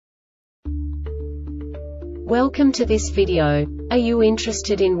Welcome to this video. Are you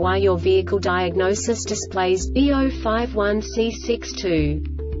interested in why your vehicle diagnosis displays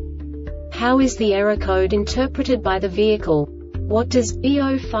B051C-62? How is the error code interpreted by the vehicle? What does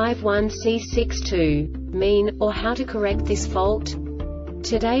B051C-62 mean, or how to correct this fault?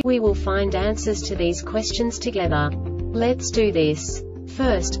 Today we will find answers to these questions together. Let's do this.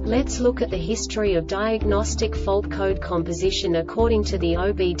 First, let's look at the history of diagnostic fault code composition according to the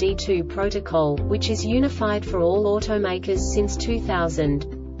OBD2 protocol, which is unified for all automakers since 2000.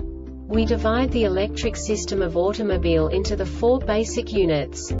 We divide the electric system of automobile into the four basic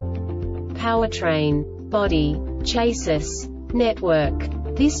units: powertrain, body, chassis, network.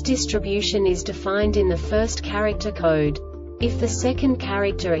 This distribution is defined in the first character code. If the second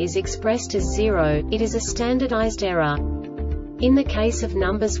character is expressed as 0, it is a standardized error. In the case of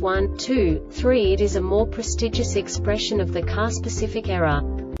numbers 1, 2, 3, it is a more prestigious expression of the car-specific error.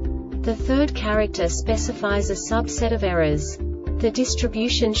 The third character specifies a subset of errors. The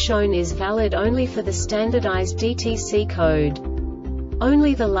distribution shown is valid only for the standardized DTC code.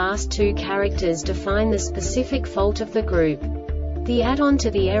 Only the last two characters define the specific fault of the group. The add-on to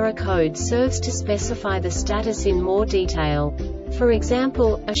the error code serves to specify the status in more detail. For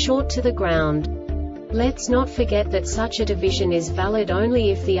example, a short to the ground. Let's not forget that such a division is valid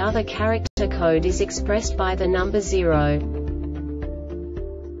only if the other character code is expressed by the number 0.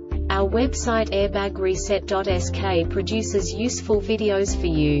 Our website airbagreset.sk produces useful videos for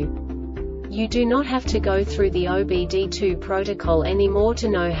you. You do not have to go through the OBD2 protocol anymore to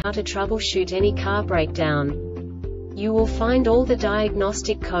know how to troubleshoot any car breakdown. You will find all the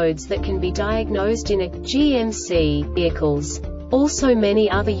diagnostic codes that can be diagnosed in a GMC vehicles. Also many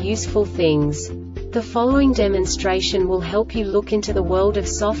other useful things. The following demonstration will help you look into the world of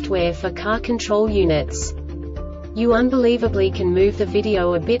software for car control units. You unbelievably can move the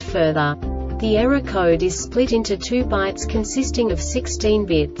video a bit further. The error code is split into 2 bytes consisting of 16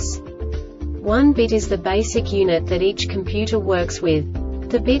 bits. 1 bit is the basic unit that each computer works with.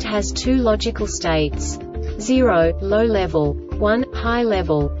 The bit has 2 logical states: 0, low level, 1, high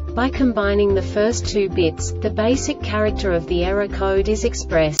level. By combining the first 2 bits, the basic character of the error code is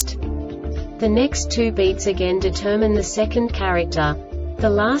expressed. The next 2 beats again determine the second character. The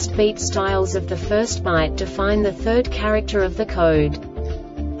last beat styles of the first byte define the third character of the code.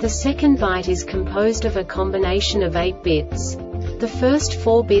 The second byte is composed of a combination of 8 bits. The first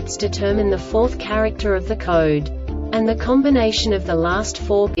 4 bits determine the fourth character of the code. And the combination of the last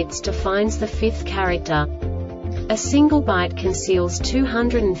 4 bits defines the fifth character. A single byte conceals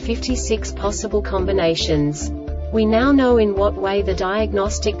 256 possible combinations. We now know in what way the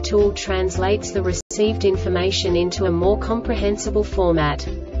diagnostic tool translates the received information into a more comprehensible format.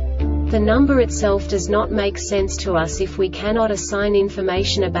 The number itself does not make sense to us if we cannot assign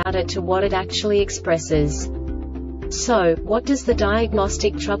information about it to what it actually expresses. So, what does the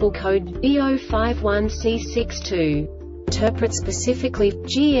Diagnostic Trouble Code B051C-62 interpret specifically for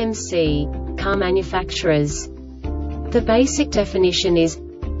GMC car manufacturers? The basic definition is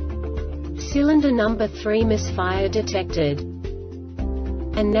cylinder number 3 misfire detected.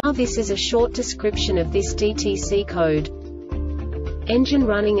 And now this is a short description of this DTC code. Engine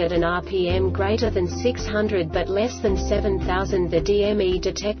running at an RPM greater than 600 but less than 7000. The DME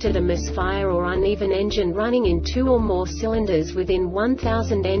detected a misfire or uneven engine running in 2 or more cylinders within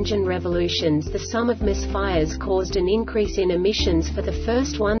 1000 engine revolutions. The sum of misfires caused an increase in emissions for the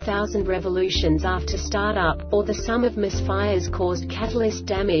first 1000 revolutions after startup, or the sum of misfires caused catalyst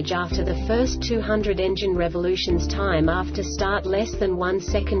damage after the first 200 engine revolutions. Time after start less than 1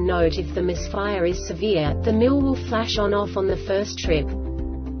 second. Note: if the misfire is severe, the mill will flash on/off on the first trip.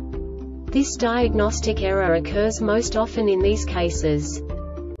 This diagnostic error occurs most often in these cases: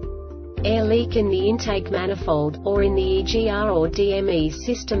 air leak in the intake manifold, or in the s.r.o.the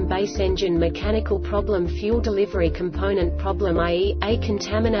system base engine mechanical problem, fuel delivery component problem, i.e., a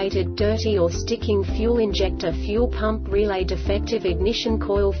contaminated, dirty or sticking fuel injector, fuel pump relay defective, ignition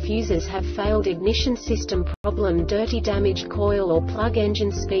coil fuses have failed, ignition system problem, dirty damaged coil or plug,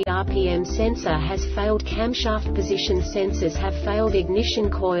 engine speed RPM sensor has failed, camshaft position sensors have failed, ignition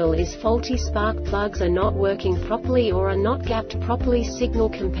coil is faulty, spark plugs are not working properly or are not gapped properly, signal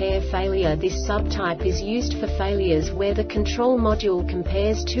compare failure. This subtype is used for failures where the control module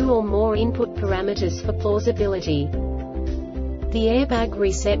compares 2 or more input parameters for plausibility. The Airbag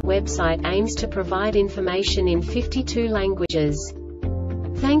Reset website aims to provide information in 52 languages.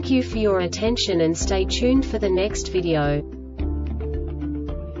 Thank you for your attention and stay tuned for the next video.